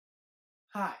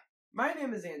Hi, my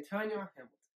name is Antonio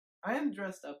Hamilton. I am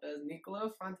dressed up as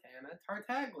Niccolo Fontana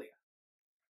Tartaglia.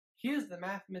 He is the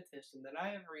mathematician that I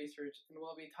have researched and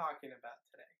will be talking about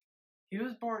today. He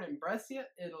was born in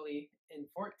Brescia, Italy in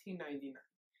 1499.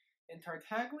 In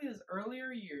Tartaglia's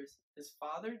earlier years, his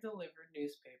father delivered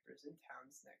newspapers in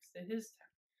towns next to his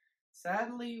town.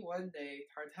 Sadly, one day,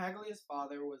 Tartaglia's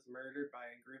father was murdered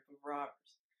by a group of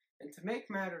robbers. And to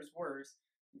make matters worse,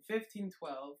 in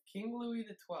 1512, King Louis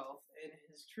XII and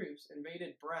his troops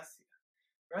invaded Brescia.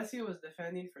 Brescia was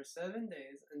defending for 7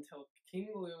 days until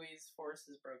King Louis's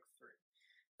forces broke through.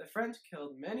 The French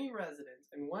killed many residents,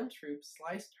 and one troop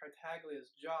sliced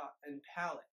Tartaglia's jaw and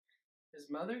palate. His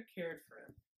mother cared for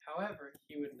him. However,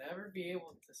 he would never be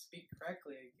able to speak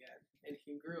correctly again, and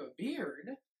he grew a beard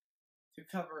to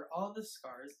cover all the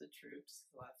scars the troops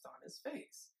left on his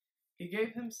face. He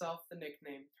gave himself the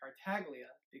nickname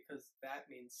Tartaglia because that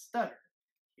means stutter.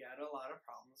 He had a lot of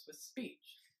problems with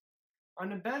speech.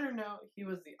 On a better note, he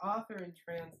was the author and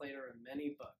translator of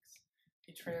many books.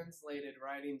 He translated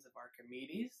writings of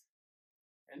Archimedes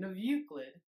and of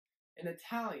Euclid in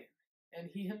Italian, and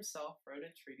he himself wrote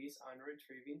a treatise on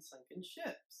retrieving sunken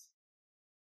ships.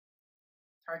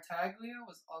 Tartaglia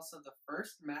was also the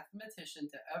first mathematician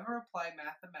to ever apply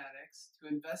mathematics to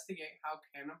investigate how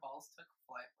cannonballs took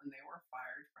flight when they were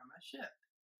fired from a ship.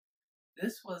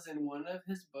 This was in one of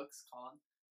his books called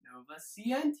Nova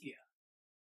Scientia,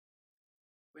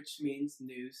 which means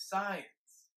new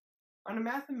science. On a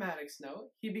mathematics note,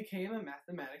 he became a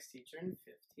mathematics teacher in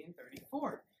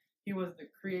 1534. He was the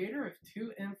creator of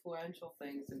two influential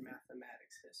things in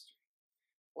mathematics history.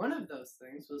 One of those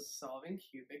things was solving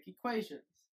cubic equations.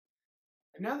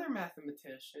 Another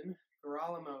mathematician,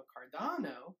 Girolamo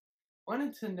Cardano,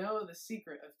 wanted to know the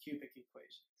secret of cubic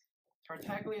equations.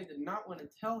 Tartaglia did not want to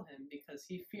tell him because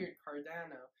he feared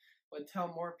Cardano would tell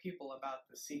more people about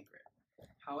the secret.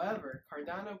 However,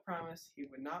 Cardano promised he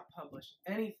would not publish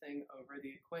anything over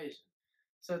the equation.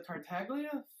 So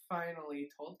Tartaglia finally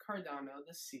told Cardano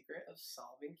the secret of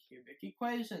solving cubic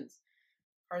equations.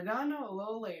 Cardano a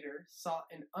little later saw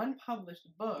an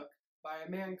unpublished book by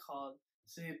a man called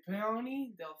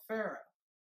Scipione del Ferro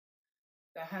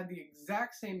that had the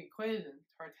exact same equation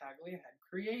Tartaglia had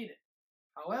created.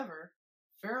 However,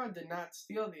 Ferro did not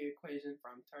steal the equation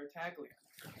from Tartaglia.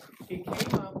 He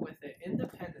came up with it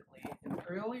independently and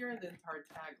earlier than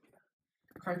Tartaglia.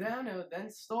 Cardano then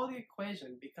stole the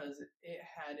equation because it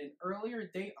had an earlier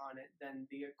date on it than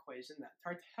the equation that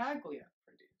Tartaglia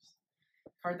produced.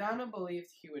 Cardano believed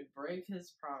he would break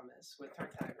his promise with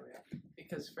Tartaglia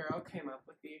because Ferro came up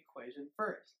with the equation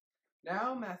first.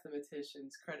 Now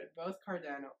mathematicians credit both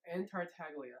Cardano and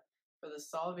Tartaglia for the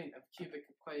solving of cubic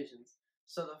equations,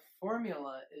 so the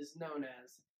formula is known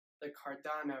as the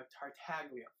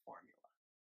Cardano-Tartaglia formula.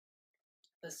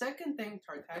 The second thing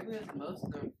Tartaglia is most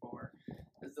known for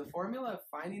is the formula of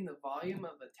finding the volume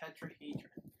of a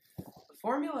tetrahedron. The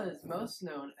formula is most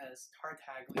known as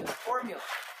Tartaglia's formula.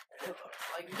 It looks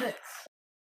like this.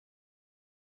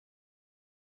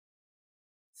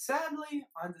 Sadly,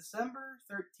 on December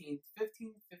 13th,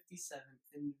 1557,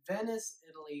 in Venice,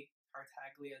 Italy,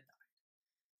 Tartaglia died.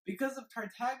 Because of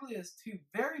Tartaglia's two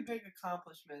very big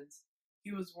accomplishments,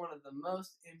 he was one of the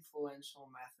most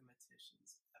influential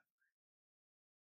mathematicians